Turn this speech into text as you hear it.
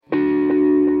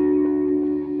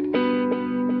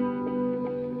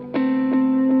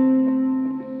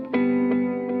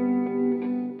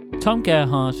Tom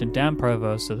Gerhardt and Dan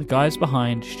Provost are the guys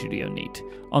behind Studio Neat.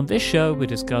 On this show, we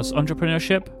discuss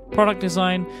entrepreneurship, product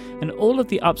design, and all of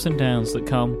the ups and downs that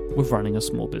come with running a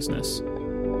small business.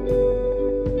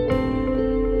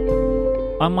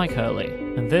 I'm Mike Hurley,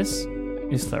 and this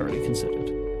is Thoroughly Considered.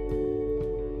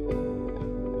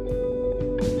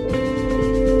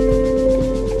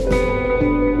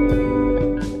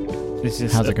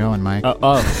 How's it going, Mike?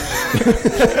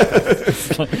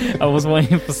 I was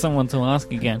waiting for someone to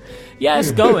ask again. Yeah,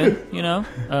 it's going, you know.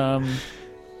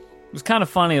 It was kind of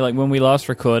funny, like when we last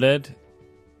recorded,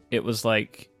 it was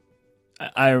like,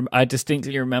 I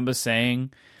distinctly remember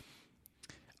saying,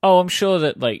 oh, I'm sure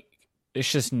that like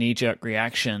it's just knee-jerk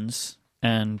reactions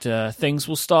and things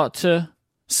will start to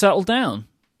settle down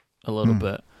a little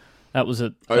bit. That was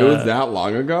it was that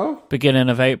long ago? Beginning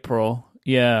of April.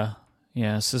 Yeah.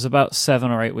 So it's about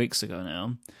 7 or 8 weeks ago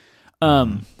now.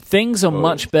 Things are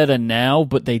much better now,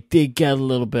 but they did get a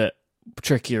little bit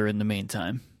trickier in the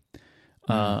meantime.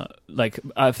 Like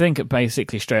I think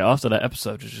basically straight after that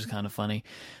episode, which is kind of funny.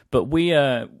 But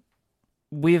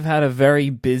we've had a very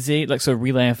busy, like, so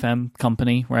Relay FM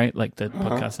company, right? Like the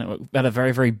podcast network, had a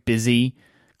very, very busy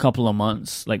couple of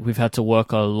months. Like we've had to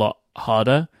work a lot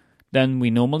harder than we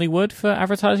normally would for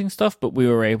advertising stuff, but we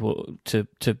were able to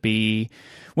be,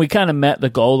 we kind of met the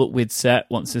goal that we'd set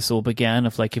once this all began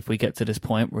of like, if we get to this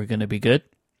point, we're going to be good.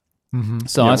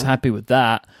 So I was happy with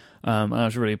that. And I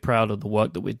was really proud of the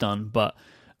work that we'd done. But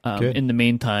in the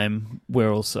meantime,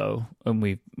 we're also, and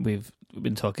we've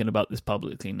been talking about this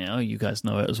publicly now, you guys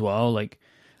know it as well, like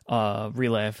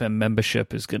Relay FM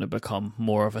membership is going to become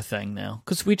more of a thing now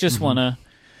because we just want to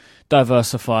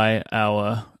diversify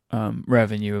our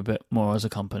revenue a bit more as a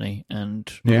company, and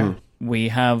we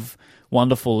have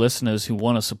wonderful listeners who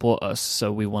want to support us, so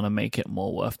we want to make it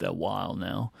more worth their while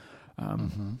now.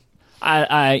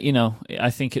 I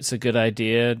think it's a good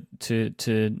idea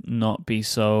to not be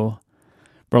so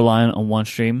reliant on one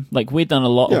stream. Like we've done a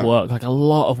lot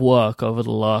of work over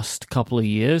the last couple of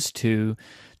years to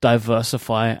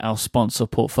diversify our sponsor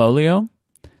portfolio.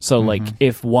 So like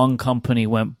if one company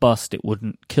went bust, it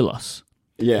wouldn't kill us.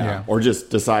 Yeah, or just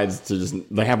decides to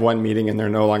they have one meeting and they're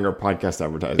no longer podcast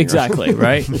advertising. Exactly,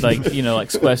 right? Like, you know, like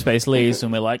Squarespace leaves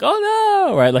and we're like, oh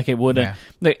no, right? Like it wouldn't,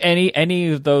 like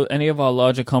any of our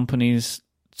larger companies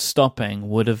stopping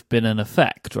would have been an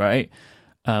effect, right?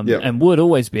 And would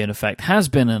always be an effect, has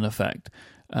been an effect,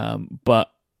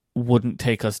 but wouldn't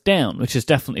take us down, which is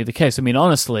definitely the case. I mean,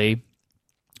 honestly,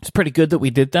 it's pretty good that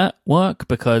we did that work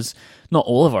because not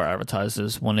all of our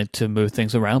advertisers wanted to move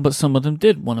things around, but some of them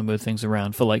did want to move things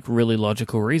around for like really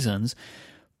logical reasons.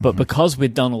 But because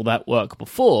we'd done all that work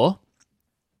before,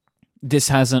 this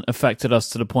hasn't affected us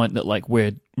to the point that like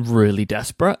we're really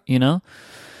desperate, you know?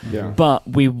 Yeah.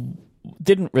 But we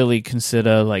didn't really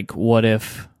consider like what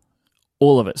if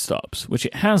all of it stops, which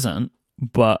it hasn't,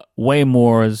 but way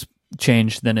more has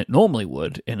changed than it normally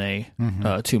would in a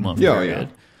 2-month period.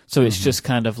 Yeah. So it's just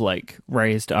kind of like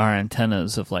raised our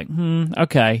antennas of like,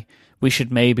 okay, we should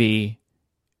maybe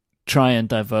try and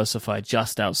diversify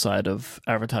just outside of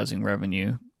advertising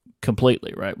revenue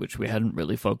completely, right? Which we hadn't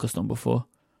really focused on before.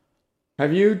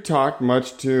 Have you talked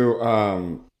much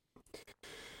to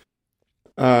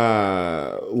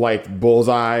like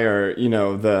Bullseye or, you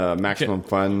know, the Maximum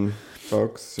Fun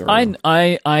folks? Or?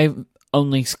 I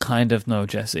only kind of know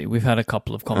Jesse. We've had a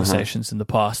couple of conversations in the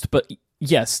past, but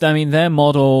yes, I mean their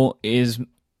model is an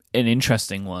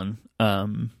interesting one.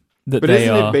 Isn't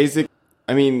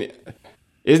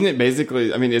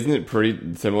it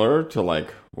pretty similar to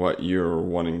like what you're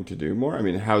wanting to do more? I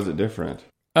mean, how's it different?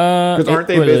 Because aren't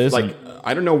they like,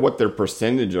 I don't know what their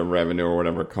percentage of revenue or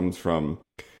whatever comes from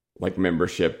like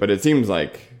membership, but it seems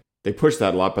like they push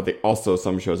that a lot. But they also,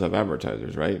 some shows have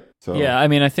advertisers, right? So yeah, I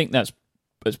mean, I think that's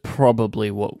probably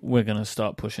what we're going to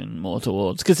start pushing more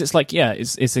towards, because it's like, yeah,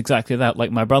 it's exactly that. Like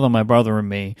my brother and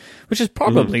me, which is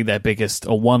probably their biggest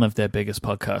or one of their biggest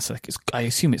podcasts. Like I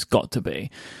assume it's got to be.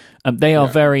 They are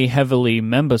very heavily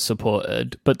member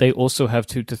supported, but they also have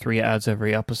 2 to 3 ads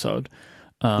every episode.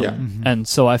 And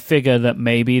so I figure that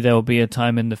maybe there will be a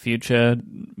time in the future,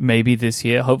 maybe this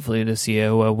year, hopefully this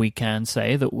year, where we can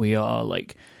say that we are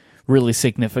like really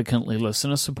significantly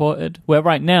listener supported, where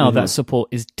right now that support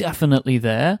is definitely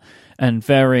there and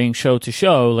varying show to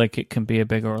show, like it can be a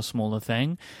bigger or smaller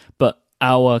thing. But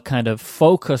our kind of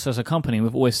focus as a company,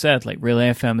 we've always said like Relay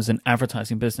FM is an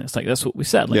advertising business. Like that's what we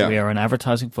said, like we are an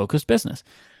advertising focused business.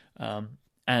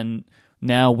 And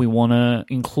now we want to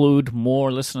include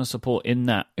more listener support in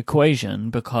that equation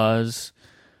because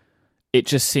it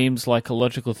just seems like a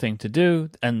logical thing to do.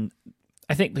 And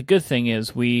I think the good thing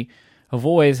is we have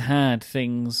always had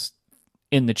things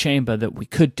in the chamber that we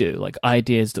could do, like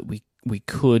ideas that we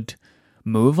could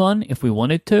move on if we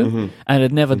wanted to, and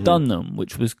had never done them,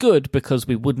 which was good because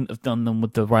we wouldn't have done them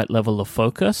with the right level of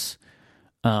focus.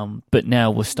 But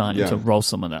now we're starting to roll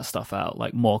some of that stuff out,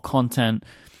 like more content.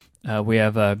 We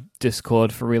have a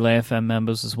Discord for Relay FM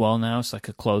members as well now. It's like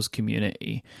a closed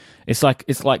community. It's like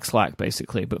Slack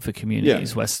basically, but for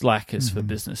communities, where Slack is for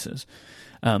businesses.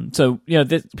 So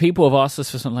people have asked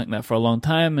us for something like that for a long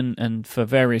time, and for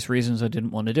various reasons I didn't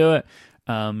want to do it.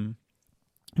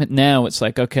 But now it's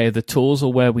like, okay, the tools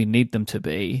are where we need them to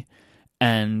be,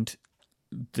 and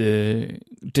the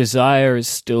desire is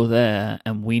still there,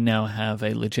 and we now have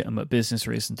a legitimate business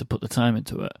reason to put the time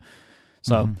into it.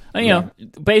 So,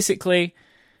 basically,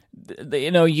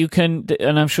 you can,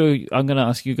 and I'm sure I'm going to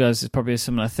ask you guys, it's probably a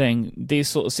similar thing. These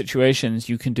sort of situations,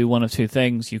 you can do one of two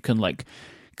things. You can like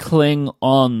cling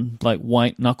on like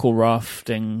white knuckle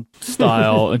rafting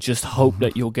style and just hope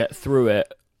that you'll get through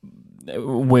it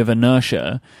with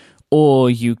inertia, or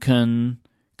you can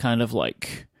kind of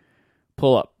like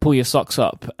pull your socks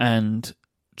up and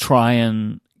try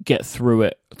and get through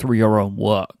it through your own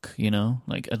work,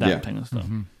 like adapting and stuff.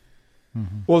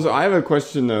 Well, so I have a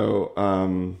question though. I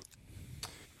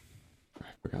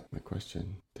forgot my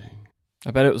question. Dang.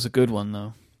 I bet it was a good one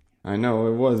though. I know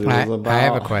it was. I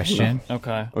have a question. No.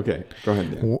 Okay, go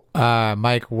ahead, Dan.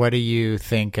 Mike, what do you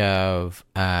think of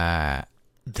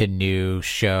the new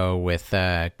show with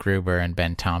Gruber and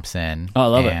Ben Thompson? Oh, I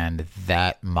love it. And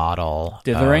that model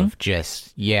Dithering? of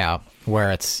just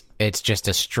where it's just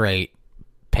a straight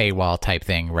paywall type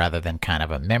thing rather than kind of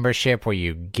a membership where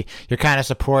you're kind of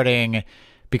supporting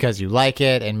because you like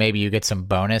it and maybe you get some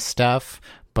bonus stuff,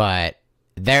 but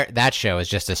that show is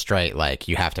just a straight like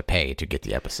you have to pay to get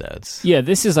the episodes. Yeah,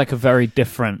 this is like a very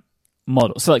different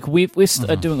model. So like we're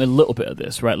doing a little bit of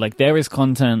this, right? Like there is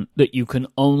content that you can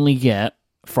only get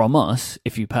from us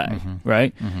if you pay,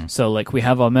 right? So like we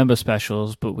have our member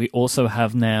specials, but we also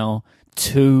have now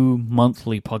 2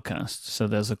 monthly podcasts. So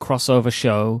there's a crossover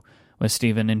show where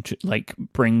Stephen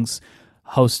brings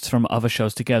hosts from other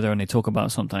shows together and they talk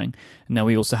about something. And now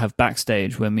we also have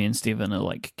Backstage where me and Stephen are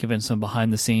like giving some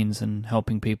behind the scenes and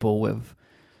helping people with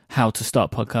how to start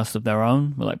podcasts of their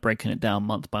own. We're like breaking it down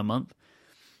month by month.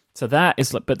 So that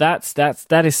is like, but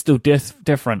that is still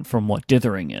different from what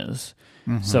dithering is.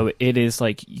 So it is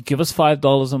like you give us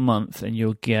 $5 a month and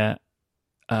you'll get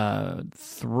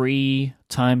 3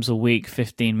 times a week,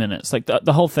 15 minutes. Like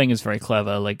the whole thing is very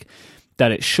clever. Like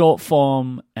that it's short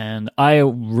form, and I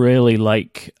really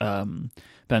like Ben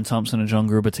Thompson and John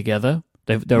Gruber together.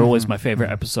 They're always my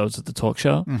favorite episodes of the talk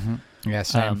show. Yeah,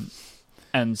 same.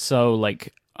 And so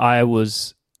like I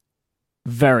was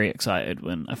very excited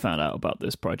when I found out about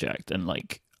this project, and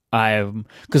like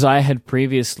because I had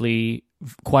previously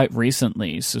quite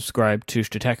recently subscribed to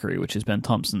Stratechery, which is Ben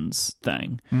Thompson's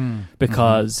thing,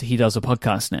 because he does a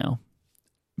podcast now.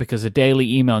 Because a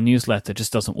daily email newsletter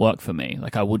just doesn't work for me.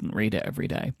 Like I wouldn't read it every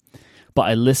day, but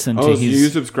I listen to his. So you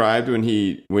subscribed when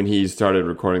he started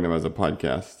recording them as a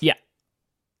podcast? Yeah.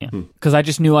 Because I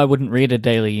just knew I wouldn't read a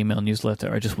daily email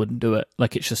newsletter. I just wouldn't do it.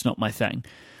 Like it's just not my thing.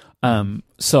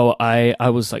 So I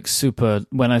was like super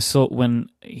when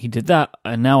he did that,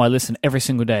 and now I listen every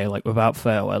single day, like without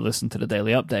fail. I listen to the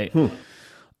daily update,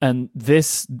 and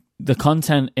the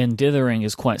content in Dithering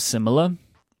is quite similar,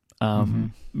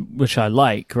 which I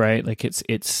like. Right, like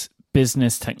it's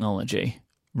business technology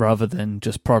rather than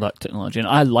just product technology, and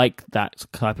I like that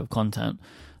type of content.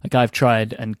 Like I've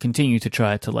tried and continue to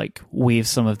try to like weave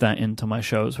some of that into my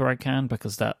shows where I can,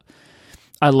 because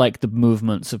I like the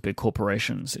movements of big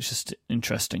corporations. It's just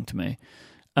interesting to me.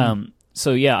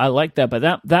 So yeah, I like that.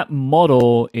 But that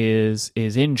model is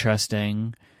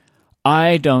interesting.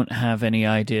 I don't have any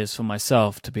ideas for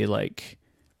myself to be like.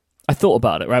 I thought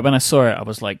about it, right? When I saw it, I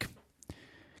was like,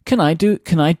 "Can I do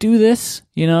this?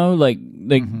 You know, like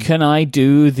can I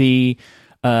do the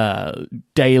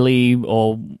daily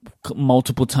or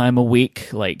multiple time a week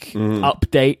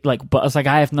update?" Like, but I was like,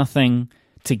 I have nothing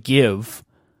to give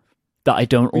that I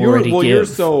don't already give. You're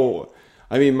so,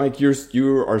 I mean, Mike,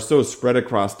 you are so spread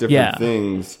across different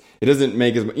things. It doesn't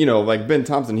make as, like Ben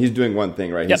Thompson, he's doing one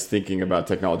thing, right? Yep. He's thinking about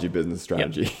technology business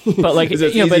strategy. Yep. But like, but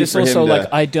it's also like,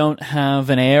 I don't have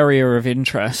an area of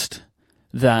interest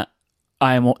that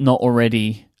I'm not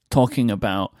already talking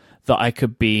about that I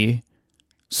could be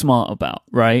smart about,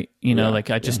 right? Like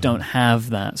I just don't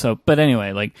have that. So, but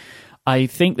anyway, like I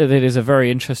think that it is a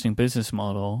very interesting business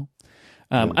model.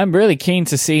 I'm really keen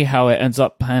to see how it ends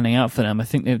up panning out for them. I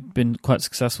think they've been quite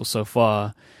successful so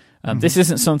far. This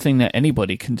isn't something that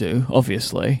anybody can do,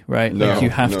 obviously, right? No, like you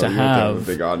have to have a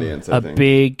big audience, a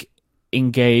big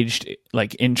engaged,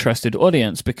 like interested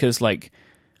audience, because like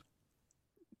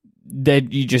then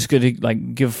you just got to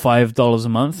like give $5 a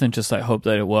month and just like hope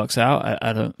that it works out.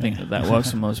 I don't think that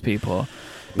works for most people,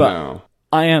 but no.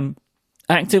 I am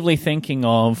actively thinking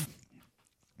of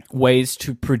ways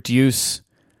to produce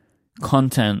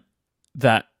content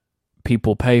that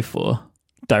people pay for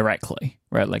directly,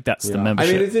 right? Like that's the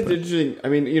membership. I mean, it's interesting. I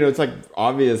mean, it's like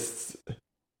obvious.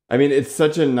 I mean, it's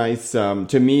such a nice,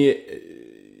 to me,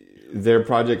 their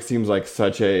project seems like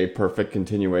such a perfect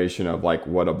continuation of like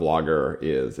what a blogger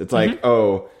is. It's like,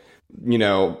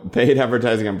 paid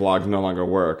advertising on blogs no longer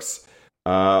works.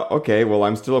 Okay, well,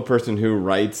 I'm still a person who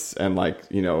writes and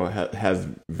like, has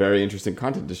very interesting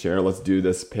content to share. Let's do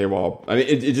this paywall. I mean,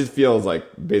 it just feels like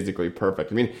basically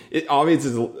perfect. I mean, it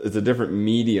obviously is a different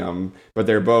medium, but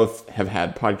they're both have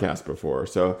had podcasts before.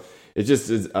 So it just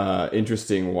is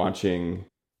interesting watching.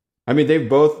 I mean, they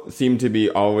both seem to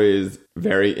be always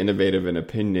very innovative and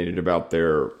opinionated about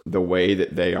the way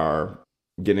that they are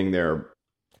getting their,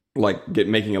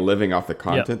 making a living off the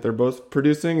content they're both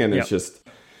producing. And it's just,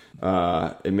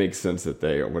 it makes sense that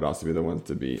they would also be the ones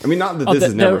to be. I mean, not that this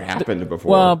has never happened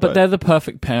before. Well, but they're the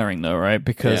perfect pairing, though, right?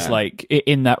 Because,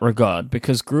 in that regard,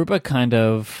 because Gruber kind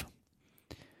of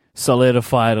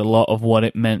solidified a lot of what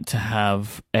it meant to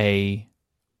have a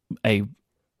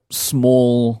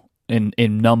small,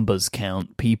 in numbers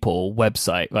count, people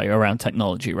website like around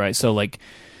technology, right? So, like,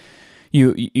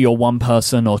 you're one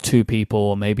person or two people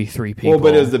or maybe three people. Well,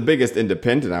 but it was the biggest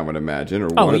independent, I would imagine. Or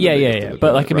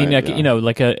But like, I mean,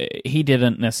 he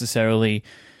didn't necessarily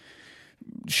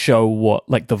show what,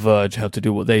 like, The Verge how to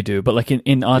do what they do. But like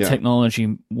in our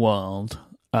technology world,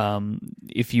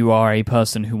 if you are a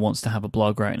person who wants to have a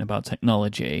blog writing about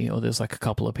technology, or there's like a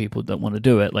couple of people that want to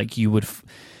do it, like you would.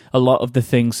 A lot of the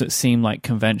things that seem like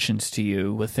conventions to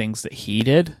you were things that he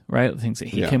did, right? The things that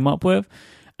he came up with.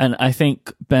 And I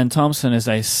think Ben Thompson is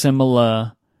a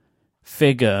similar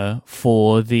figure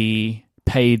for the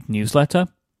paid newsletter.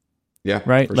 Yeah,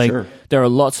 right. For like sure. There are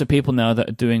lots of people now that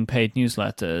are doing paid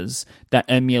newsletters that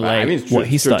emulate what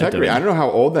he started doing. I don't know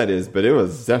how old that is, but it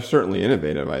was certainly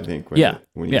innovative, I think, when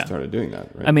he started doing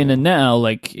that. Right? I mean, and now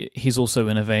like he's also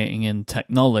innovating in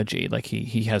technology. Like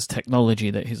he has technology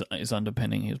that is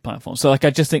underpinning his platform. So like I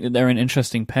just think that they're an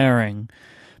interesting pairing,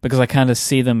 because I kind of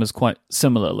see them as quite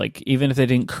similar. Like, even if they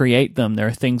didn't create them, there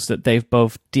are things that they've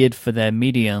both did for their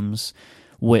mediums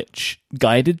which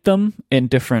guided them in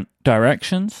different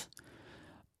directions.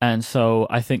 And so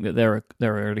I think that they're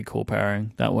a really cool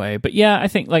pairing that way. But yeah, I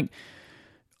think like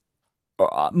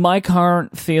my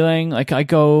current feeling, like I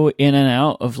go in and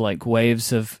out of like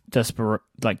waves of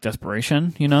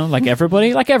desperation, like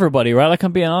everybody, right? Like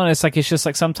I'm being honest, like it's just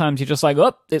like sometimes you're just like,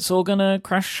 oh, it's all gonna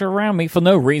crash around me for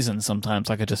no reason. Sometimes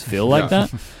like I just feel like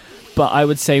that. But I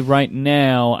would say right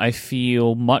now I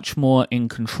feel much more in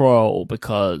control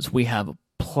because we have a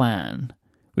plan,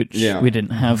 which we didn't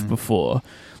have before.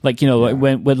 Like,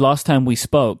 when last time we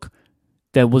spoke,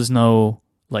 there was no,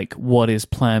 like, what is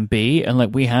plan B? And, like,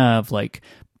 we have, like,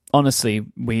 honestly,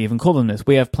 we even call them this.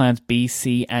 We have plans B,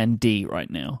 C, and D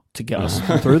right now to get us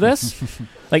through this.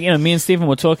 Like, me and Stephen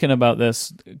were talking about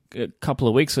this a couple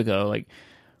of weeks ago. Like,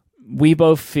 we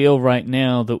both feel right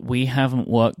now that we haven't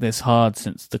worked this hard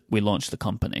since we launched the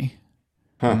company.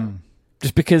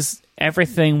 Just because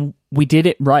we did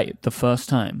it right the first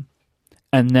time.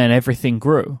 And then everything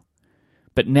grew.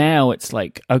 But now it's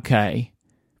like, okay,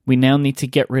 we now need to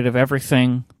get rid of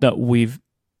everything that we've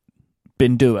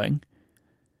been doing,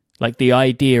 like the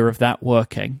idea of that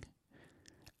working,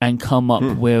 and come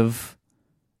up with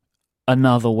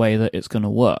another way that it's going to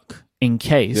work in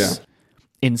case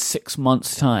in 6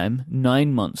 months' time,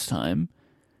 9 months' time,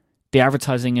 the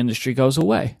advertising industry goes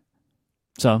away.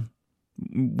 So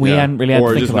we hadn't really had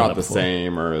to think about it before. Or just not the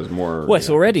same, or is more... Well,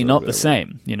 it's already not the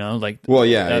same, like... Well,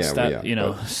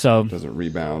 so... It doesn't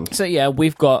rebound. So, yeah,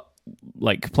 we've got,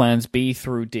 like, plans B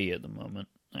through D at the moment,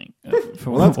 like, for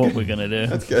what we're going to do.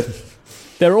 That's good.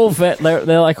 They're all...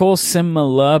 They're, like, all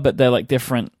similar, but they're, like,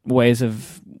 different ways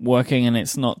of working, and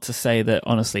it's not to say that,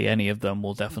 honestly, any of them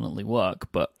will definitely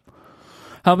work, but...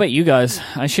 How about you guys?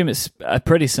 I assume it's a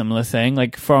pretty similar thing.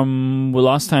 Like, from the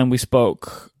last time we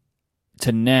spoke...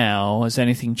 to now, has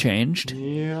anything changed?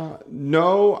 Yeah,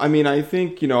 no. I mean, I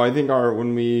think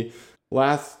when we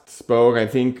last spoke, I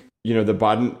think the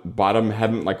bottom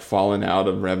hadn't like fallen out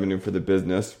of revenue for the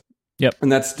business. Yep,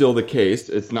 and that's still the case.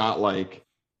 It's not like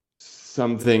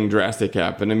something drastic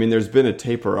happened. I mean, there's been a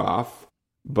taper off,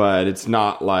 but it's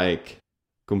not like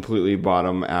completely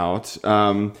bottom out.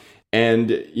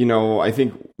 And, I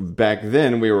think back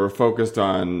then we were focused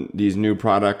on these new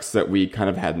products that we kind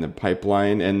of had in the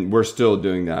pipeline, and we're still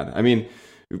doing that. I mean,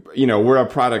 we're a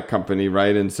product company,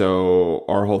 right? And so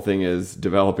our whole thing is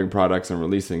developing products and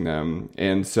releasing them.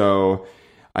 And so,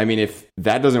 I mean, if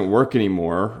that doesn't work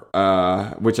anymore,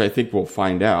 which I think we'll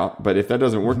find out, but if that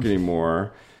doesn't work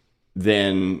anymore,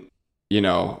 then, we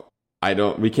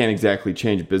can't exactly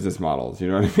change business models, you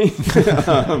know what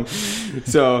I mean?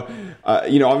 So,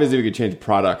 obviously we could change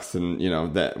products and,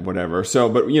 that whatever. So,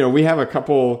 but,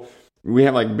 we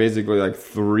have basically like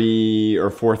 3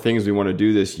 or 4 things we want to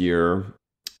do this year.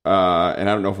 And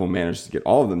I don't know if we'll manage to get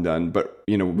all of them done, but,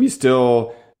 we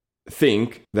still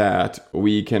think that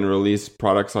we can release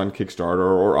products on Kickstarter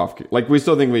or off. Like, we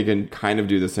still think we can kind of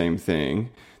do the same thing.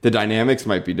 The dynamics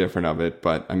might be different of it,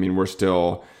 but I mean, we're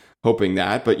still hoping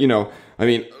that. But,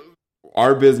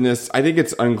 our business, I think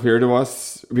it's unclear to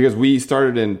us because we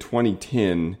started in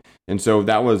 2010. And so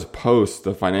that was post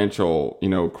the financial,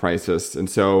 crisis. And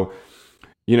so,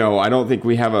 I don't think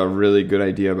we have a really good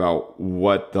idea about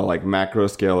what the like macro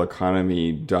scale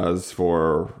economy does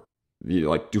for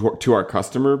to our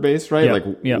customer base, right?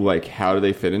 Like how do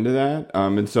they fit into that?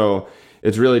 And so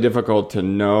it's really difficult to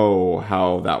know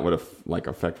how that would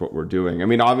affect what we're doing. I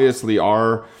mean, obviously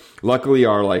luckily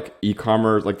our like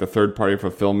e-commerce, like the third party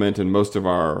fulfillment and most of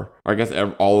our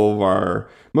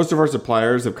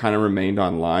suppliers have kind of remained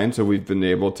online. So we've been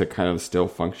able to kind of still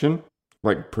function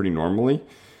like pretty normally.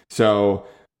 So,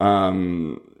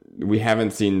 we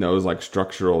haven't seen those like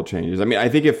structural changes. I mean, I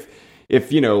think if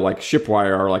like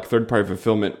Shipwire or like third party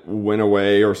fulfillment went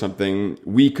away or something,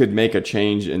 we could make a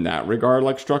change in that regard,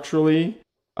 like structurally.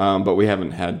 But we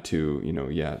haven't had to,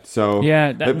 yet. So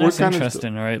yeah, that's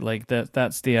interesting, right? Like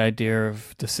that's the idea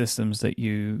of the systems that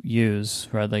you use,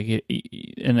 right? Like,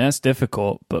 and that's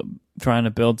difficult, but trying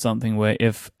to build something where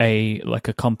if a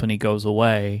company goes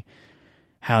away,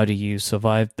 how do you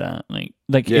survive that?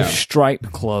 Like if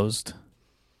Stripe closed,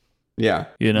 we'd all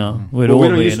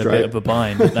be in a bit of a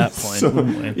bind at that point,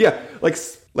 wouldn't we? Yeah, like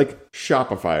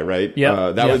Shopify, right? Yeah,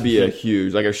 that would be a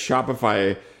huge, like if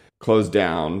Shopify closed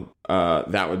down,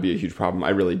 that would be a huge problem. I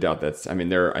really doubt that's, I mean,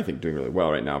 they're, I think, doing really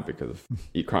well right now because of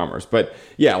e-commerce. But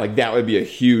yeah, like that would be a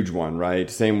huge one,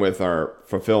 right? Same with our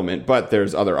fulfillment, but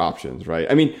there's other options, right?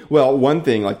 I mean, well, one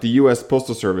thing, like the U.S.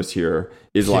 Postal Service here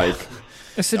is like...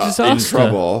 It's a disaster. In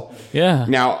trouble. Yeah.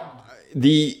 Now,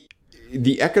 the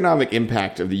economic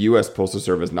impact of the U.S. Postal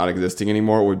Service not existing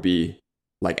anymore would be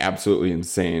like absolutely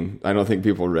insane. I don't think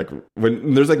people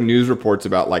when there's like news reports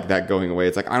about like that going away.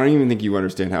 It's like I don't even think you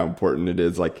understand how important it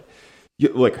is. Like,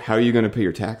 how are you going to pay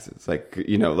your taxes? Like,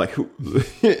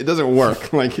 it doesn't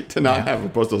work like to not have a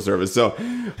postal service. So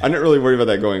I'm not really worried about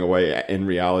that going away in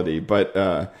reality,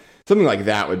 but. Something like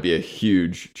that would be a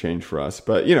huge change for us.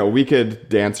 But, we could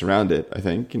dance around it, I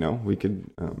think. We could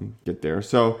get there.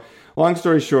 So, long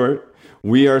story short,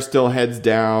 we are still heads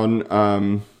down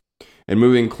and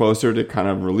moving closer to kind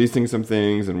of releasing some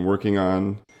things and working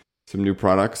on some new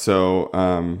products. So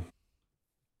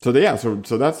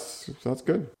that's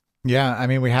good. Yeah, I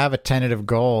mean, we have a tentative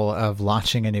goal of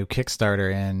launching a new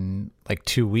Kickstarter in like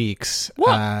 2 weeks.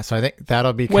 What? So I think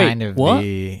that'll be kind of what?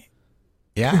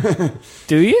 Yeah.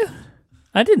 Do you?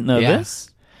 I didn't know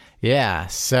this. Yeah.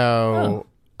 So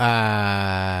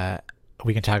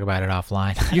we can talk about it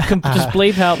offline. You can just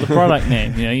bleep out the product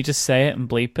name. You just say it and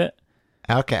bleep it.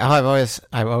 Okay. Oh,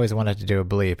 I've always wanted to do a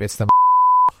bleep. It's the.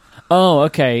 Oh,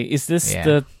 okay. Is this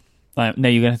the? No,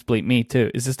 you're gonna have to bleep me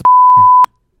too. Is this the?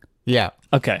 Yeah.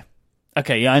 Okay.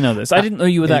 Yeah, I know this. I didn't know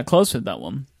you were that close with that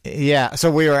one. Yeah,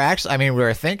 so we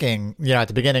were thinking, at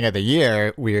the beginning of the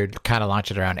year, we would kind of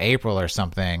launch it around April or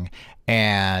something,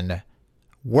 and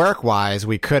work-wise,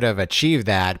 we could have achieved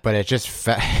that, but it just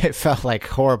it felt like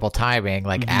horrible timing,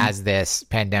 like as this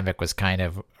pandemic was kind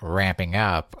of ramping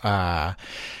up.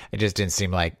 It just didn't seem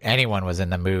like anyone was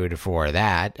in the mood for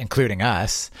that, including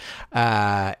us.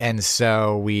 And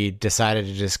so we decided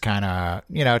to just kind of,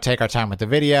 take our time with the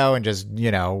video and just,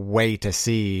 wait to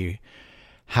see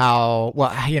how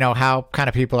kind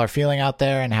of people are feeling out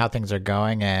there and how things are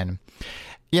going, and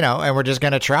and we're just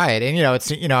gonna try it. And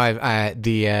it's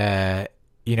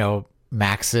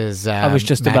Max's I was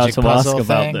just about to ask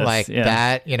about this, like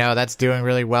that. That's doing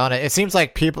really well, and it seems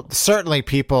like people are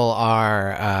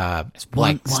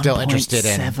still interested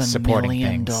in supporting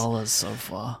 $1.7 things. million so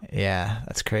far. Yeah,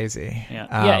 that's crazy.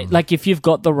 Yeah, like if you've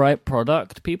got the right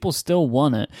product, people still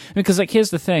want it. Because here's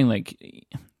the thing, like.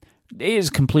 It is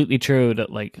completely true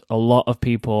that like a lot of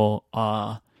people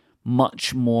are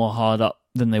much more hard up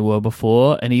than they were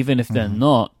before, and even if they're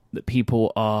not, that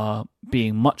people are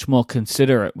being much more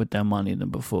considerate with their money than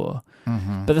before.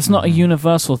 But that's not a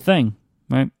universal thing,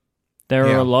 right? There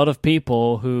are a lot of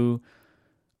people who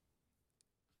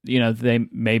they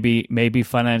maybe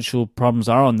financial problems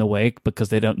are on the way because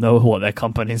they don't know what their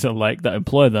companies are like that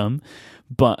employ them,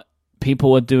 but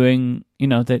people are doing,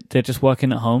 they're just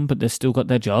working at home, but they've still got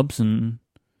their jobs. And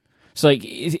so like,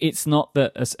 it's not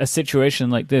that a situation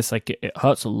like this, like it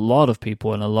hurts a lot of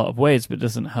people in a lot of ways, but it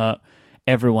doesn't hurt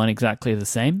everyone exactly the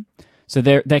same. So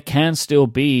there can still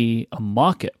be a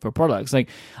market for products. Like,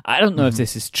 I don't know if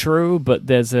this is true, but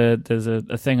there's a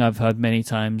thing I've heard many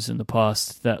times in the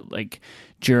past that like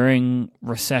during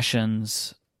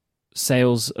recessions,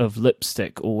 sales of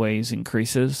lipstick always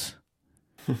increases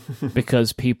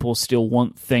because people still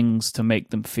want things to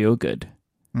make them feel good.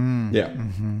 Yeah.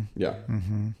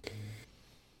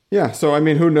 Yeah. So, I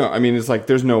mean, who knows? I mean, it's like,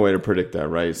 there's no way to predict that,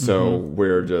 right? So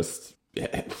we're just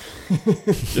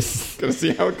gonna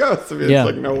see how it goes. I mean, it's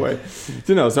like no way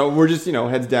to know. So we're just,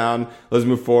 heads down, let's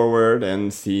move forward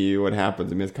and see what happens.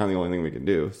 I mean, it's kind of the only thing we can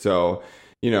do. So,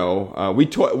 we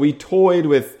toyed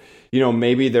with,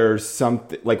 maybe there's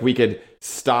something like we could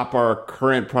stop our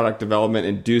current product development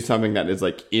and do something that is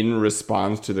like in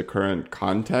response to the current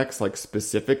context, like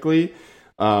specifically.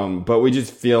 But we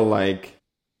just feel like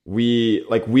we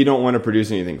don't want to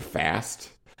produce anything fast.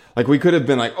 Like we could have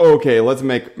been like, oh, okay, let's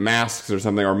make masks or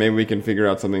something, or maybe we can figure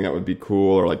out something that would be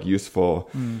cool or like useful.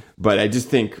 But I just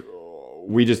think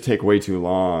we just take way too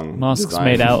long. Masks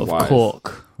made out of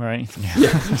cork, right?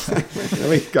 Yeah,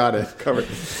 we got it covered.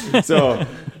 So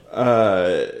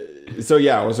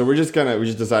we just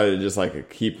decided to just like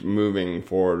keep moving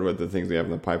forward with the things we have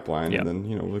in the pipeline, and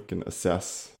then we can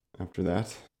assess after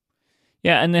that.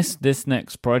 Yeah, and this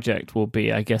next project will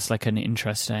be, I guess, like an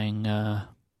interesting.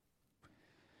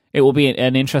 It will be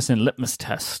an interesting litmus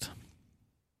test.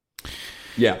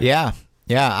 Yeah.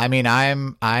 I mean,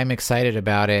 I'm excited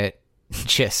about it.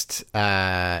 Just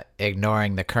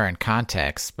ignoring the current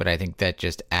context, but I think that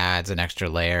just adds an extra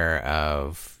layer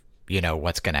of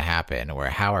what's going to happen, or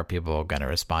how are people going to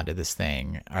respond to this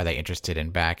thing? Are they interested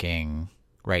in backing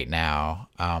right now?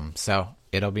 So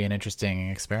it'll be an interesting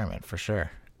experiment for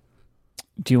sure.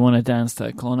 Do you want to dance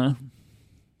that corner?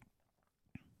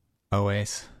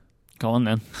 Always. Go on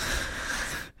then.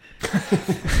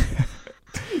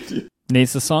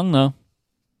 Needs a song though.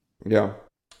 Yeah.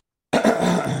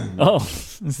 Oh,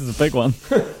 this is a big one.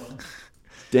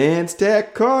 Dance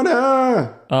Tech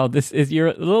Corner. Oh, you're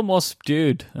a little more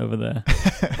subdued over there.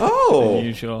 Oh, than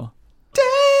usual.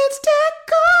 Dance Tech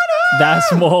Corner.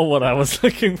 That's more what I was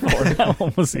looking for. That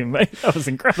one was amazing. That was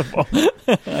incredible.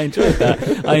 I enjoyed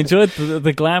that. I enjoyed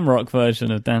the glam rock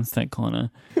version of Dance Tech Corner.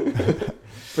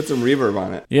 Put some reverb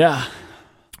on it. Yeah.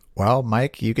 Well,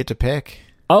 Mike, you get to pick.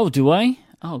 Oh, do I?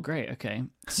 Oh, great. Okay.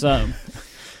 So,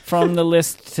 from the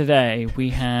list today, we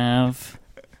have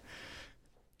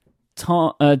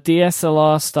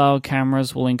DSLR-style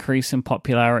cameras will increase in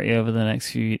popularity over the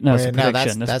next few years. No, it's a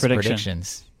prediction. That's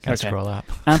predictions. Gotta scroll up.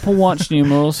 Apple Watch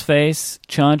numerals face,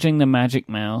 charging the Magic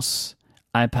Mouse,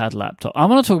 iPad laptop. I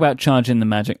want to talk about charging the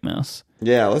Magic Mouse.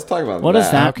 Yeah, let's talk about what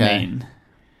does that mean?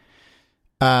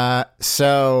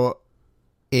 So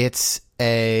it's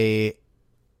a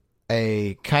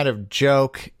kind of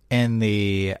joke in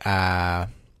the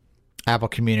Apple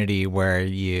community where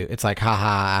it's like,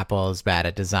 haha, Apple is bad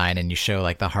at design, and you show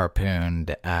like the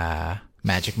harpooned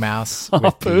Magic Mouse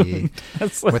with the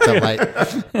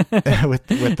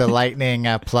lightning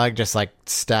plug just like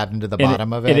stabbed into the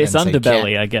bottom of it. It is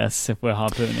underbelly, I guess, if we're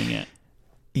harpooning it.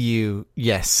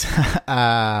 Yes.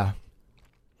 And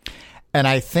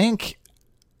I think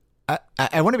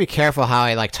I want to be careful how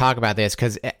I like talk about this,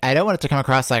 because I don't want it to come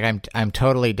across like I'm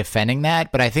totally defending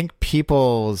that, but I think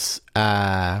people's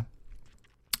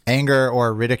anger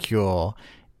or ridicule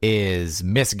is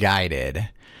misguided,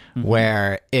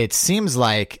 where it seems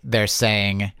like they're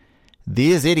saying,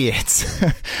 these idiots,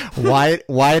 why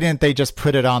didn't they just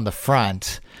put it on the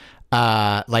front?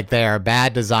 Like they are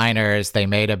bad designers, they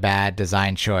made a bad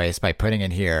design choice by putting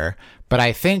it here. But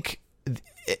I think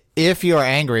if you're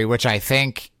angry, which I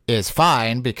think is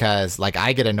fine, because like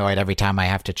I get annoyed every time I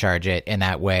have to charge it in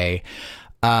that way,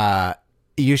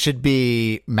 you should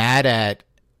be mad at,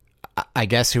 I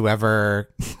guess, whoever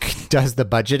does the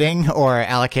budgeting or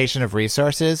allocation of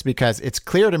resources, because it's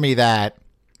clear to me that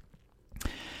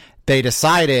they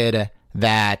decided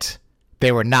that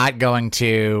they were not going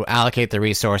to allocate the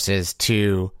resources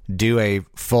to do a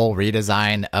full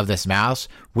redesign of this mouse,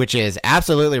 which is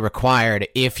absolutely required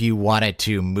if you wanted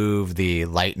to move the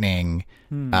Lightning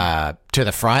to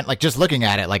the front. Like, just looking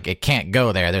at it, like, it can't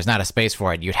go there. There's not a space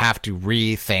for it. You'd have to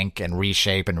rethink and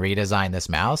reshape and redesign this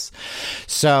mouse.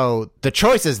 So the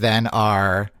choices then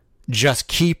are just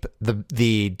keep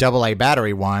the AA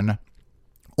battery one,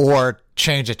 or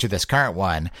change it to this current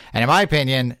one. And in my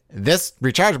opinion, this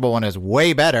rechargeable one is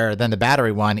way better than the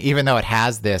battery one, even though it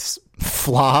has this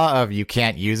flaw of you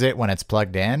can't use it when it's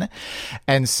plugged in.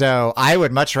 And so I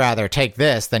would much rather take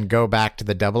this than go back to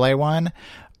the AA one.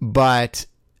 But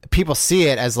people see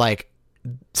it as like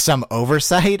some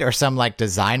oversight or some like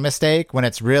design mistake, when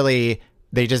it's really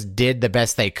they just did the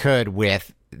best they could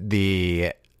with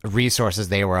the resources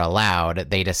they were allowed.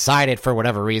 They decided for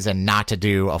whatever reason not to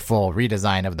do a full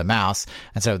redesign of the mouse,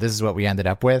 and so this is what we ended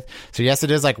up with. So yes,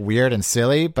 it is like weird and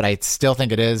silly, but I still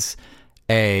think it is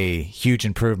a huge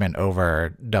improvement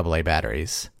over AA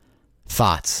batteries.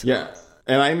 Thoughts? Yeah.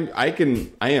 And I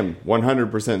am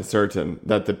 100% certain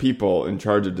that the people in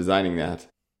charge of designing that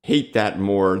hate that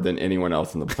more than anyone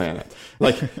else on the planet.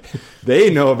 Like, they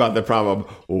know about the problem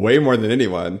way more than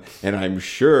anyone, and I'm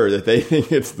sure that they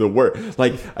think it's the worst.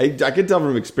 Like, I can tell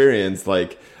from experience,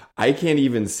 like, I can't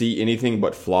even see anything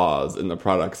but flaws in the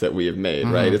products that we have made,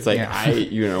 right? It's like,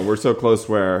 we're so close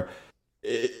where,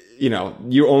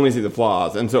 you only see the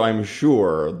flaws. And so I'm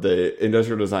sure the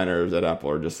industrial designers at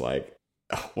Apple are just like,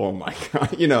 oh my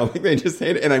God, like they just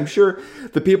hate it. And I'm sure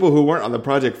the people who weren't on the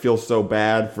project feel so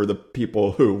bad for the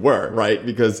people who were, right?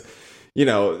 Because,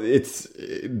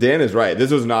 Dan is right.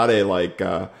 This was not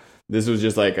this was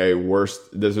just like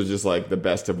this was just like the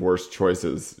best of worst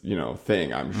choices,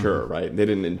 thing, I'm sure, right? They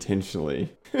didn't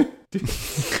intentionally,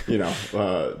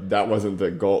 that wasn't the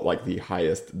goal, like the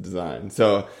highest design.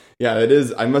 So yeah, it is.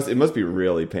 It must be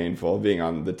really painful being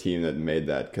on the team that made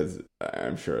that, because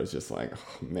I'm sure it's just like,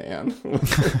 oh man,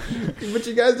 but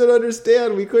you guys don't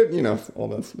understand. We couldn't, all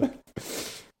that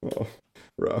stuff. Oh,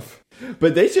 rough.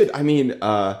 But they should. I mean,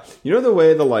 the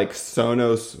way the like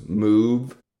Sonos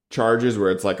Move charges,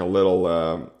 where it's like a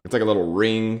little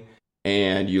ring,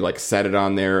 and you like set it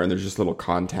on there, and there's just little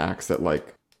contacts that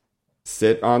like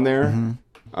sit on there. Mm-hmm.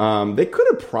 They could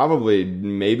have probably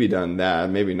maybe done that,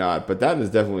 maybe not, but that is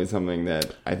definitely something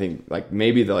that I think like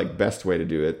maybe the like best way to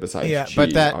do it besides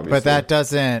Qi, but that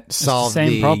doesn't solve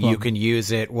the problem. You can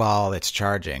use it while it's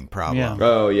charging problem. Yeah.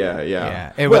 Oh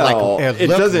yeah. It would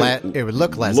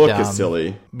look less dumb. As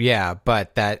silly. Yeah,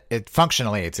 but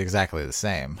functionally it's exactly the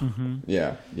same. Mm-hmm.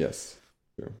 Yeah. Yes.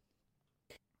 Sure.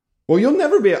 Well, you'll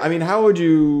never be. I mean, how would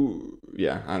you?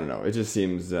 Yeah, I don't know. It just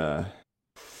seems.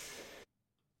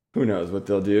 Who knows what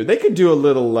they'll do? They could do a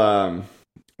little,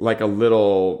 like a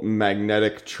little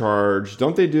magnetic charge.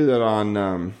 Don't they do that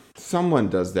on? Someone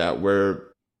does that where,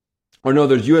 or no,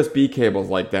 there's USB cables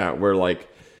like that where like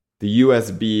the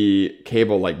USB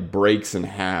cable like breaks in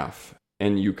half,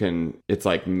 and it's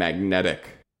like magnetic.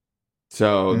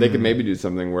 So they could maybe do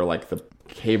something where like the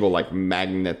cable like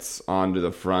magnets onto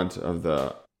the front of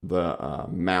the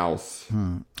mouse.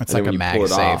 It's like a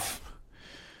MagSafe.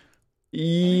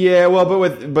 Yeah, well,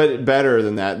 but better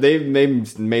than that. They've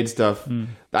made stuff.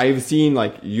 I've seen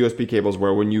like USB cables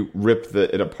where when you rip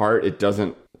it apart, you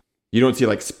don't see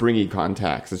like springy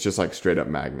contacts. It's just like straight up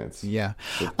magnets. Yeah.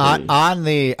 On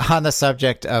the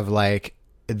subject of like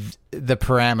the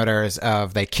parameters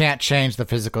of they can't change the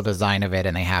physical design of it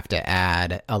and they have to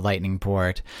add a lightning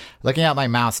port. Looking at my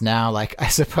mouse now, like I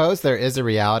suppose there is a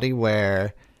reality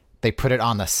where they put it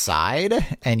on the side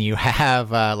and you have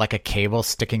like a cable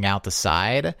sticking out the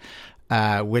side,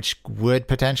 which would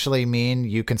potentially mean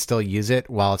you can still use it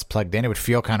while it's plugged in. It would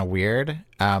feel kind of weird.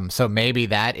 So maybe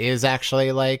that is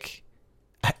actually like,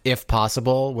 if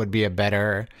possible, would be a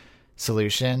better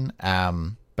solution.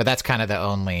 But that's kind of the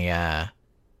only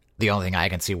thing I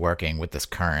can see working with this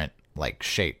current like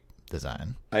shape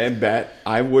design. I bet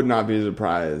I would not be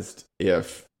surprised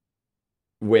if,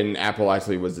 when Apple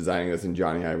actually was designing this and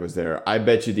Johnny Ive was there, I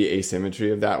bet you the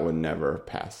asymmetry of that would never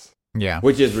pass. Yeah.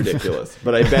 Which is ridiculous.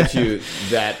 But I bet you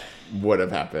that would have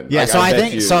happened. Yeah, like, so I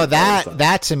think so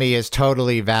that to me is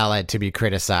totally valid to be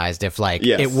criticized. If like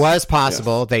it was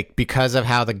possible, they, because of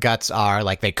how the guts are,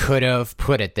 like they could have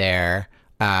put it there,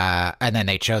 and then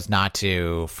they chose not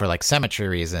to for like symmetry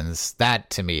reasons. That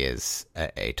to me is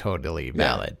a totally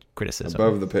valid criticism.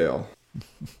 Above the pale.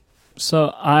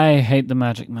 So I hate the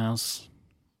Magic Mouse.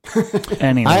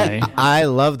 Anyway, I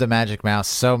love the Magic Mouse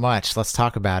so much. Let's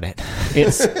talk about it.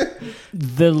 It's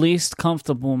the least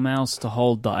comfortable mouse to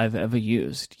hold that I've ever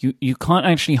used. You can't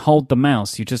actually hold the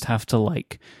mouse. You just have to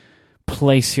like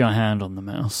place your hand on the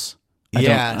mouse.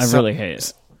 I really hate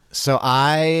it. So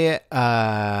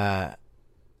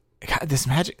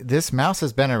this mouse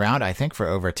has been around, I think, for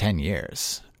over 10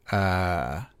 years.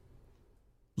 Like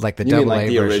the AA like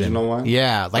the version. Original one?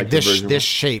 Yeah, like this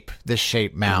shape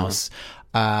mouse.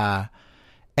 And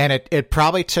it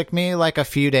probably took me like a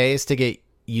few days to get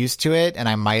used to it, and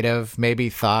I might have maybe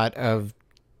thought of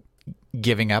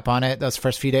giving up on it those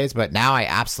first few days, but now I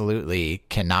absolutely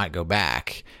cannot go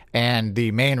back. And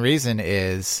the main reason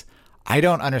is I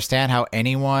don't understand how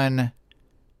anyone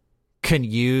can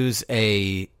use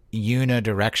a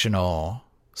unidirectional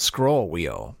scroll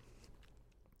wheel.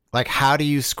 Like, how do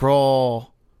you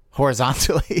scroll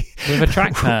horizontally? With a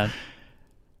trackpad.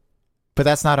 But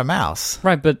that's not a mouse.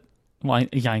 Right, but... Well,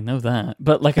 I know that.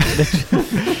 But, like...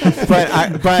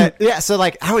 but yeah, so,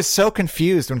 like, I was so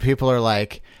confused when people are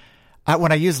like...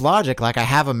 when I use Logic, like, I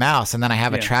have a mouse and then I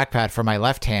have a trackpad for my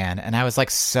left hand, and I was like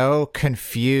so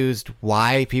confused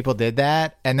why people did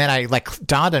that. And then I like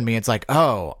dawned on me, it's like,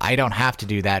 oh, I don't have to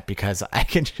do that because I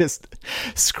can just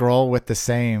scroll with the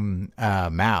same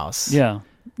mouse. Yeah.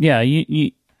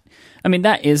 You I mean,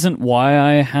 that isn't why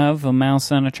I have a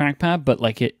mouse and a trackpad, but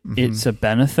like it's a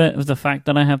benefit of the fact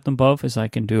that I have them both, is I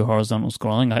can do horizontal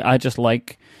scrolling. I just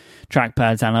like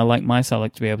trackpads and I like mice. I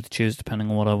like to be able to choose depending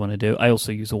on what I want to do. I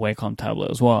also use a Wacom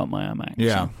tablet as well on my iMac.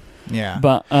 Yeah. Yeah.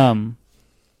 But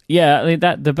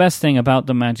the best thing about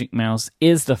the Magic Mouse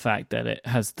is the fact that it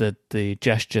has the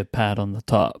gesture pad on the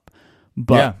top.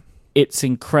 But it's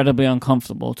incredibly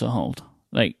uncomfortable to hold.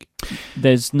 Like,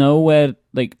 there's nowhere,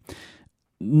 like,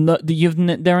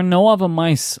 there are no other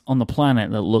mice on the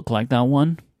planet that look like that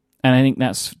one. And I think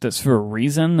that's for a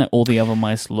reason, that all the other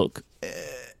mice look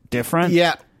different.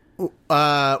 Yeah.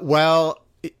 Well,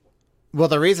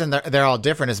 the reason they're all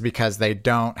different is because they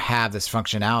don't have this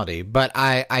functionality. But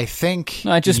I think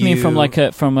I just mean from a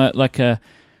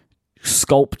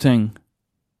sculpting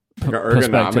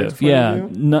perspective. Yeah,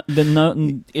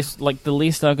 it's like the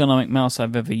least ergonomic mouse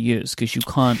I've ever used, because you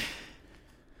can't.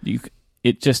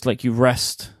 It just like you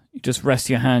just rest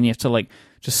your hand. You have to like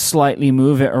just slightly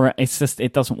move it around. It's just,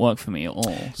 it doesn't work for me at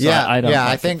all. So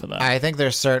I think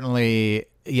there's certainly,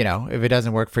 if it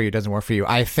doesn't work for you, it doesn't work for you.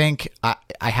 I think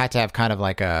I had to have kind of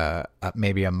like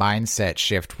maybe a mindset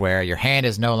shift where your hand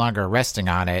is no longer resting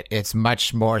on it. It's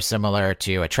much more similar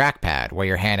to a trackpad where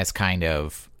your hand is kind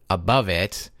of above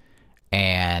it,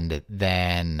 and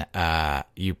then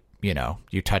you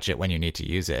touch it when you need to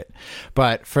use it.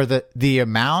 But for the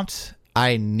amount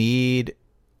I need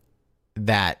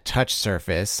that touch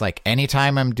surface, like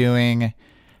anytime I'm doing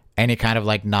any kind of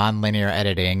like non-linear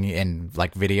editing in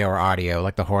like video or audio,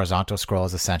 like the horizontal scroll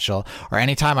is essential, or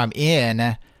anytime I'm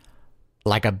in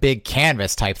like a big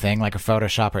canvas type thing, like a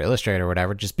Photoshop or Illustrator or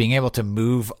whatever, just being able to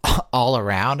move all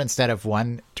around instead of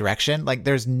one direction, like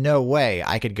there's no way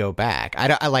I could go back.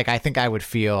 I think I would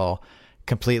feel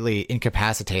completely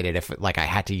incapacitated if like I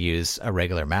had to use a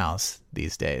regular mouse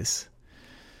these days.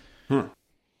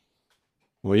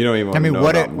 Well, you don't even. I mean, know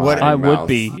what I would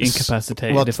be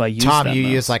incapacitated if I used Tom, that you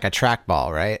mouse. use like a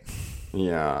trackball, right?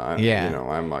 Yeah.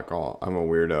 I'm I'm a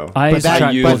weirdo.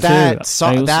 That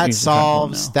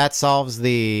solves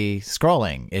the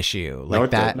scrolling issue.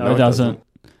 Like that. No, it doesn't.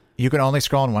 You can only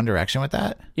scroll in one direction with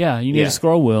that? Yeah, you need a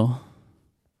scroll wheel.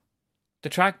 The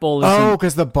trackball is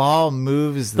because the ball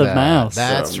moves the mouse.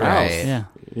 That's right. Yeah.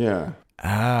 Yeah.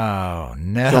 Oh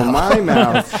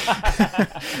no!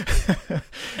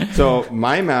 So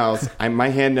my mouse, my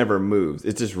hand never moves.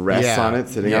 It just rests on it,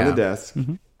 sitting on the desk,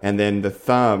 and then the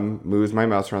thumb moves my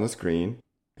mouse around the screen,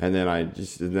 and then I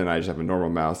just have a normal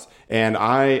mouse. And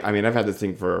I've had this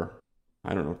thing for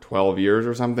 12 years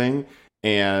or something,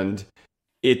 and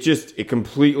it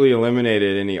completely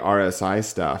eliminated any RSI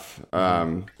stuff,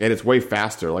 and it's way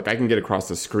faster. Like I can get across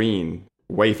the screen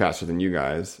way faster than you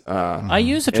guys. I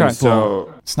use a trackball.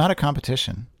 So, it's not a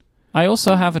competition. I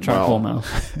also have a trackball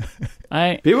mouse.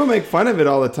 People make fun of it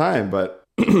all the time, but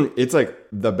it's like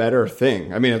the better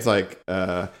thing. I mean, it's like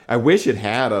I wish it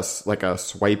had a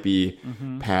swipey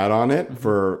pad on it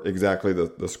for exactly the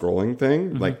scrolling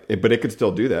thing. But it could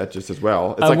still do that just as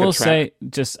well.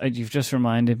 It's you've just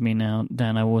reminded me now,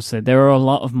 Dan. I will say there are a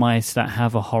lot of mice that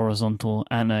have a horizontal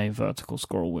and a vertical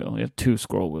scroll wheel. You have two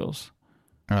scroll wheels.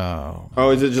 Oh,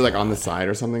 is it just like on the side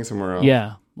or something somewhere else?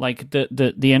 Yeah, like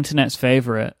the internet's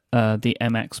favorite, the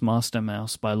MX Master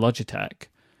Mouse by Logitech,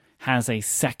 has a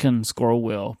second scroll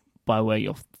wheel by where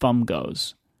your thumb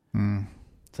goes.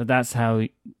 So that's how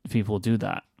people do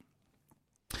that.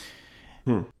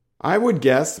 I would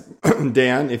guess,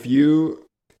 Dan, if you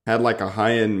had like a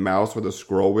high-end mouse with a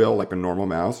scroll wheel, like a normal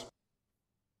mouse,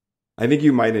 I think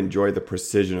you might enjoy the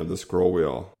precision of the scroll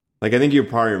wheel. Like, I think you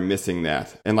probably are missing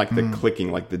that. And, like, the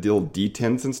clicking, like, the little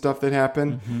detents and stuff that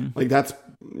happen. Like, that's,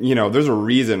 there's a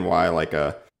reason why, like,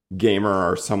 a gamer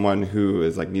or someone who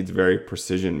is, like, needs very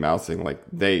precision mousing, like,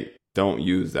 they don't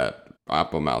use that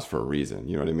Apple mouse for a reason.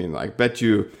 You know what I mean? Like, I bet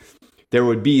you there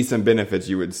would be some benefits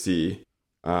you would see,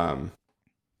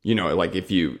 like, if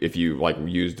you like,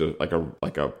 used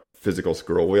a physical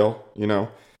scroll wheel,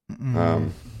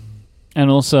 And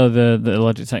also the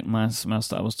Logitech mouse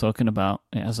that I was talking about,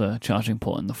 it has a charging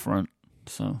port in the front,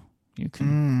 so you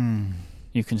can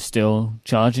still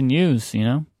charge and use.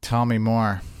 Tell me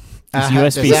more. It's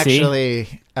USB-C.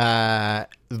 Actually,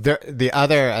 the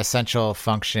other essential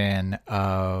function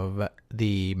of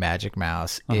the Magic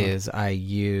Mouse is I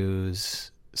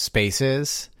use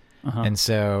spaces, and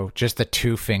so just the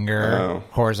 2-finger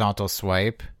horizontal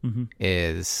swipe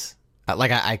is.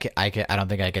 Like I don't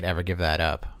think I could ever give that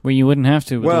up. Well, you wouldn't have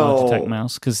to with the Logitech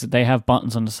mouse because they have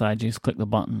buttons on the side. You just click the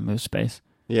button, move space.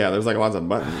 Yeah, there's like lots of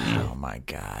buttons. Oh my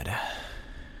god!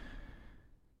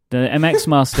 The MX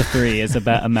Master 3 is a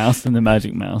better mouse than the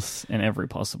Magic Mouse in every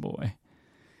possible way.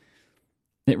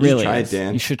 It really is.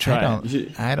 Dan. You should try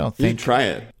it. I don't think try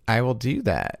it. I will do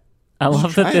that. I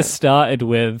love that this started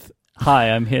with,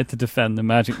 "Hi, I'm here to defend the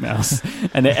Magic Mouse,"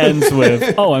 and it ends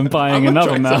with, "Oh, I'm buying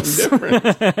another mouse."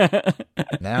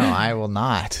 No, I will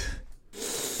not.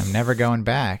 I'm never going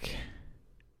back.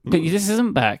 But this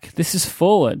isn't back. This is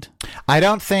forward. I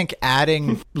don't think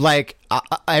adding,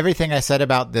 everything I said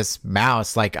about this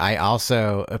mouse, I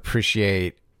also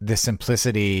appreciate the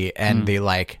simplicity and the,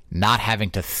 not having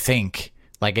to think.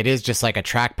 It is just like a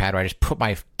trackpad where I just put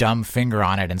my dumb finger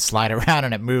on it and slide around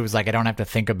and it moves. I don't have to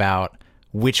think about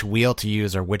which wheel to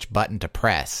use or which button to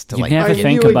press. You never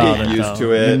think about it. Used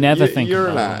to it. You never think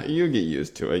about it. You get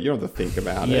used to it. You don't have to think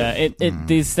about it. Yeah,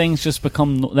 these things just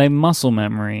become muscle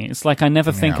memory. It's like I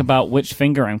never think about which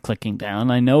finger I'm clicking down.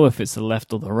 I know if it's the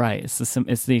left or the right.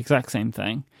 It's the exact same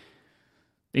thing.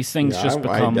 These things just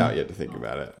become. I doubt you have to think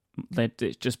about it.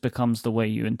 It just becomes the way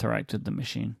you interact with the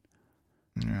machine.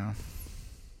 Yeah.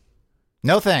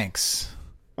 No thanks.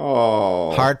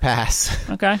 Oh. Hard pass.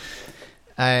 Okay.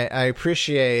 I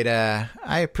appreciate the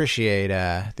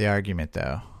argument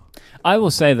though. I will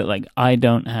say that I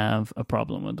don't have a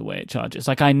problem with the way it charges.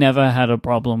 I never had a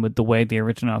problem with the way the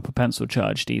original Apple Pencil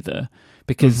charged either,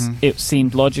 because it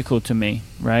seemed logical to me,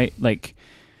 right?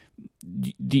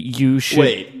 You should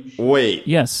wait.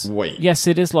 Yes. Wait. Yes,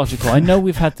 it is logical. I know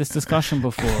we've had this discussion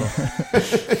before.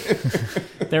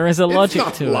 There is a logic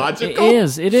to logical? It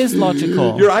is. It is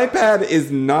logical. Your iPad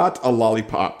is not a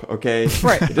lollipop, okay?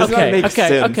 Right. It does not make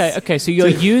sense. Okay. So you're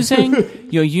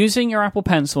using your Apple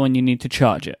Pencil and you need to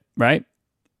charge it, right?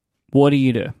 What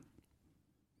do?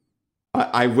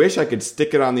 I wish I could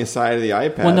stick it on the side of the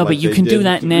iPad. Well, no, but you can do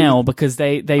that now because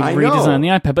they redesigned the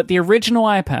iPad. But the original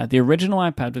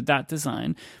iPad with that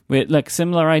design, with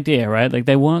similar idea, right?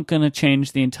 They weren't going to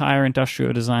change the entire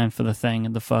industrial design for the thing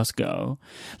in the first go.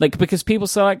 Because people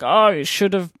say oh, it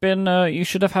should have been, you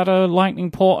should have had a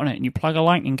lightning port on it and you plug a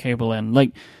lightning cable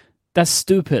in. That's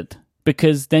stupid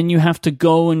because then you have to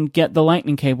go and get the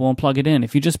lightning cable and plug it in.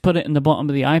 If you just put it in the bottom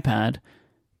of the iPad,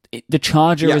 the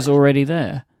charger is already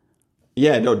there.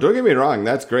 Yeah, no, don't get me wrong.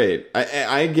 That's great.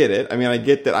 I get it. I mean, I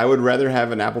get that I would rather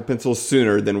have an Apple Pencil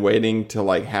sooner than waiting to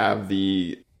have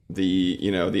the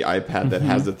iPad that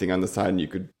has the thing on the side and you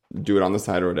could do it on the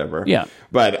side or whatever. Yeah.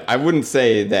 But I wouldn't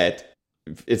say that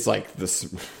it's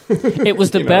this. It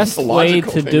was the best way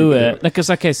to do it. Because,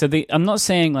 so I'm not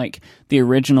saying the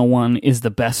original one is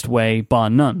the best way, bar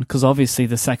none, because obviously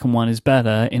the second one is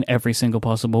better in every single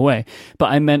possible way.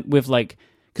 But I meant with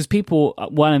because people,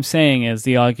 what I'm saying is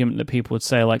the argument that people would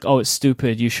say oh, it's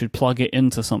stupid, you should plug it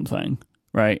into something,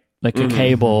 right? A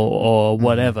cable or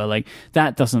whatever.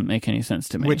 That doesn't make any sense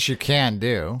to me. Which you can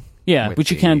do. Yeah,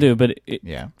 which you can do, but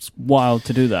it's wild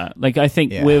to do that. I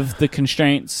think with the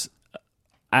constraints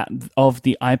of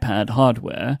the iPad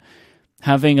hardware,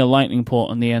 having a lightning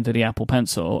port on the end of the Apple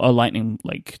Pencil, or lightning,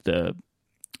 the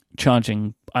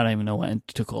charging, I don't even know what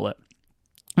to call it,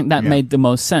 that made the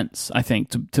most sense, I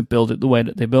think, to build it the way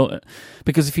that they built it.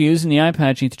 Because if you're using the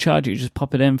iPad, you need to charge it. You just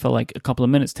pop it in for a couple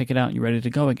of minutes, take it out, and you're ready to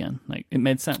go again. It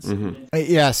made sense. Mm-hmm.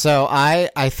 Yeah, so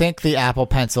I think the Apple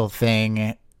Pencil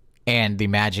thing and the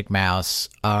Magic Mouse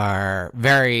are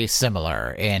very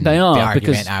similar in the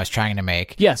argument I was trying to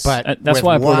make. Yes, but that's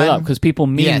why I brought it up, because people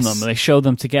meme them. They show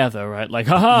them together, right?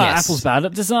 Haha, Apple's bad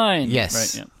at design.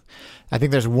 Yes. Right, yeah. I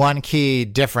think there's one key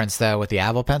difference, though, with the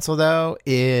Apple Pencil, though,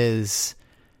 is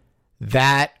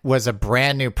that was a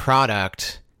brand new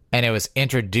product, and it was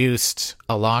introduced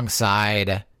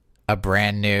alongside a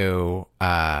brand new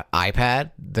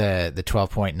iPad, the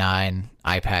 12.9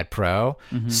 iPad Pro.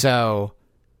 Mm-hmm. So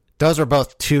those were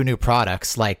both two new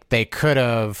products. They could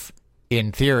have,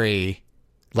 in theory,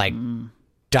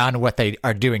 done what they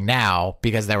are doing now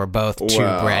because they were both two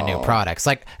brand new products.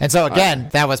 And so again,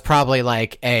 that was probably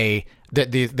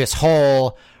this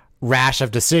whole rash of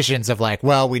decisions of like,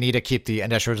 well, we need to keep the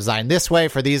industrial design this way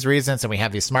for these reasons, and we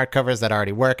have these smart covers that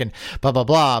already work and blah blah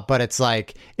blah. But it's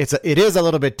like it is a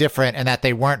little bit different in that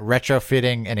they weren't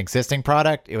retrofitting an existing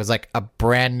product. It was like a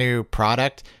brand new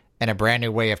product and a brand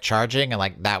new way of charging, and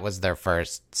like that was their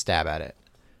first stab at it.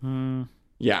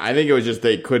 Yeah, I think it was just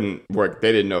they couldn't work.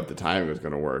 They didn't know if the timing was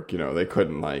going to work. They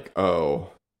couldn't like,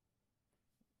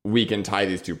 we can tie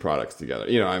these two products together.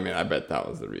 I mean, I bet that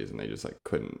was the reason. They just like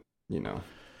couldn't.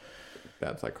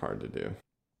 That's like hard to do.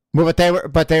 Well, but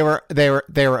they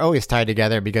were always tied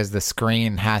together because the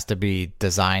screen has to be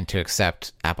designed to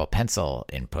accept Apple Pencil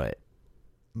input.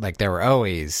 Like there were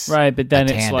always right, but then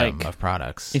it's like of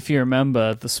products. If you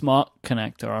remember the Smart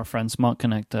Connector, our friend Smart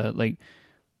Connector, like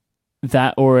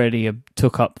that already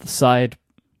took up the side,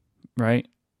 right?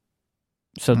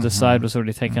 So the side was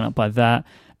already taken up by that,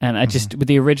 and I just with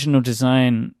the original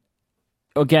design.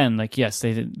 Again, like, yes,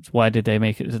 they did. Why did they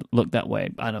make it look that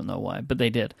way? I don't know why, but they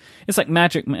did. It's like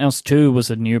Magic Mouse 2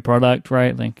 was a new product,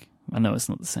 right? Like, I know it's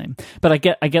not the same, but I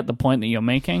get the point that you're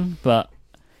making. But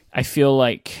I feel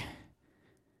like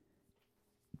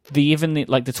the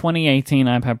 2018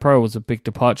 iPad Pro was a big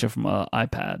departure from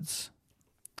iPads,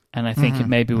 and I think it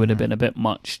maybe would have been a bit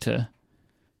much to.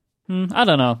 I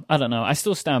don't know. I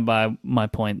still stand by my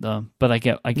point though, but I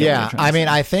get. Yeah, I mean,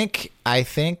 I think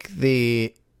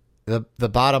the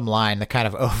bottom line, the kind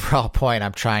of overall point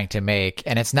I'm trying to make,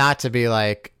 and it's not to be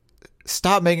like,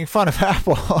 stop making fun of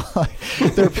Apple.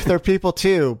 they're people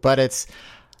too, but it's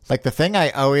like the thing I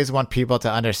always want people to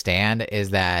understand is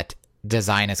that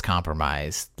design is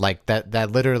compromise. Like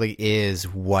that literally is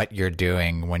what you're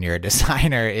doing when you're a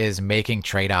designer, is making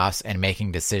trade-offs and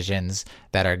making decisions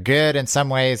that are good in some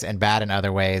ways and bad in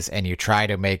other ways, and you try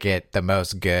to make it the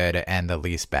most good and the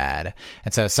least bad.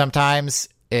 And so sometimes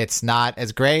it's not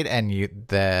as great and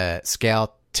the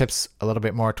scale tips a little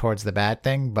bit more towards the bad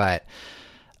thing, but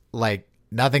like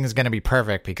nothing's going to be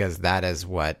perfect because that is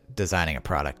what designing a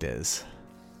product is.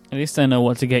 At least I know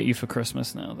what to get you for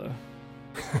Christmas now, though.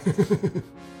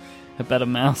 A better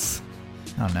mouse.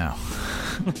 Oh, no.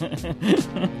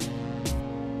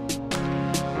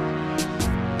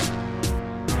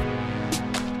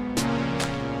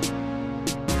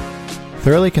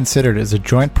 Thoroughly Considered is a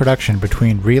joint production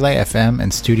between Relay FM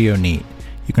and Studio Neat.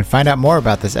 You can find out more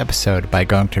about this episode by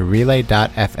going to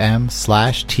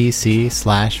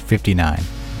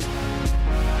relay.fm/tc/59.